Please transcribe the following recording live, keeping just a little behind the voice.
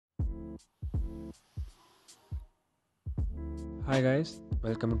Hi guys,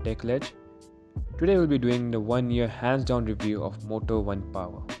 welcome to Tech Ledge. Today we'll be doing the 1 year hands-down review of Moto 1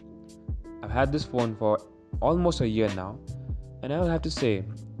 Power. I've had this phone for almost a year now, and I will have to say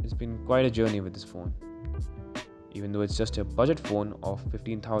it's been quite a journey with this phone. Even though it's just a budget phone of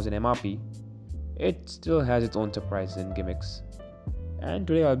 15,000 MRP, it still has its own surprises and gimmicks. And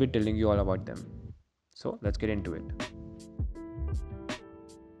today I'll be telling you all about them. So let's get into it.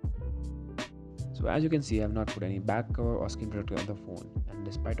 So as you can see, I have not put any back cover or screen protector on the phone, and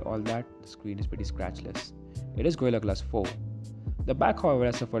despite all that, the screen is pretty scratchless. It is Gorilla Glass 4. The back, however,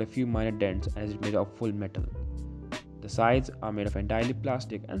 has suffered a few minor dents and is made of full metal. The sides are made of entirely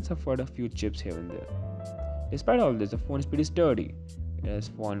plastic and suffered a few chips here and there. Despite all this, the phone is pretty sturdy. It has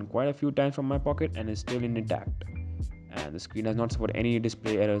fallen quite a few times from my pocket and is still intact. And the screen has not suffered any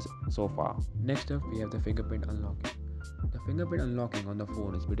display errors so far. Next up, we have the fingerprint unlocking. The fingerprint unlocking on the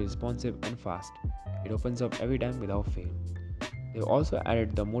phone is pretty responsive and fast. It opens up every time without fail. They've also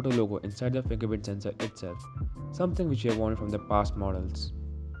added the Moto logo inside the fingerprint sensor itself, something which we have wanted from the past models.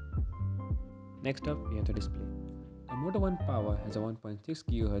 Next up, we have the display. The Moto 1 Power has a 1.6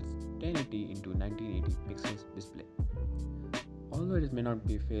 GHz 1080 into 1980 pixels display. Although it may not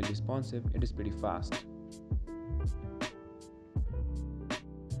be fairly responsive, it is pretty fast.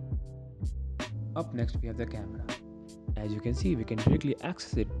 Up next, we have the camera. As you can see, we can directly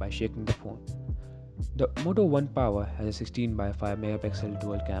access it by shaking the phone. The Moto 1 Power has a 16 by 5 megapixel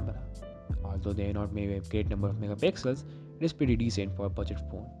dual camera. Although they may not make a great number of megapixels, it is pretty decent for a budget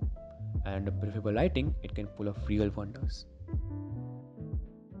phone. And under preferable lighting, it can pull off real wonders.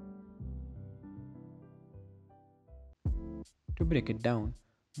 To break it down,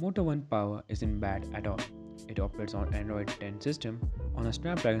 Moto 1 Power isn't bad at all. It operates on Android 10 system on a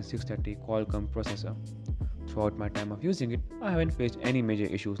Snapdragon 630 Qualcomm processor. Throughout my time of using it, I haven't faced any major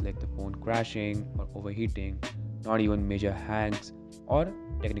issues like the phone crashing or overheating, not even major hangs or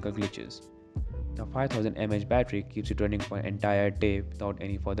technical glitches. The 5000 mAh battery keeps it running for an entire day without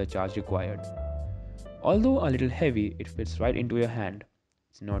any further charge required. Although a little heavy, it fits right into your hand.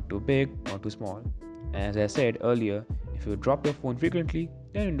 It's not too big or too small. And as I said earlier, if you drop your phone frequently,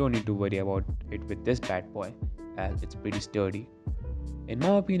 then you don't need to worry about it with this bad boy, as it's pretty sturdy. In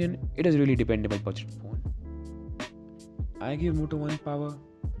my opinion, it is really dependable budget phone. I give Moto 1 Power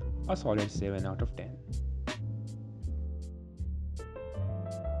a solid 7 out of 10.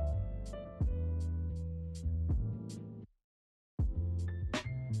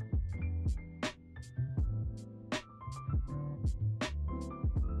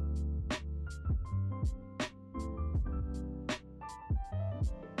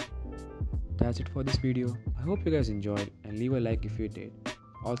 That's it for this video. I hope you guys enjoyed and leave a like if you did.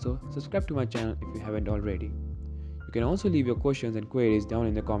 Also, subscribe to my channel if you haven't already. You can also leave your questions and queries down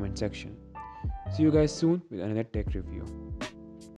in the comment section. See you guys soon with another tech review.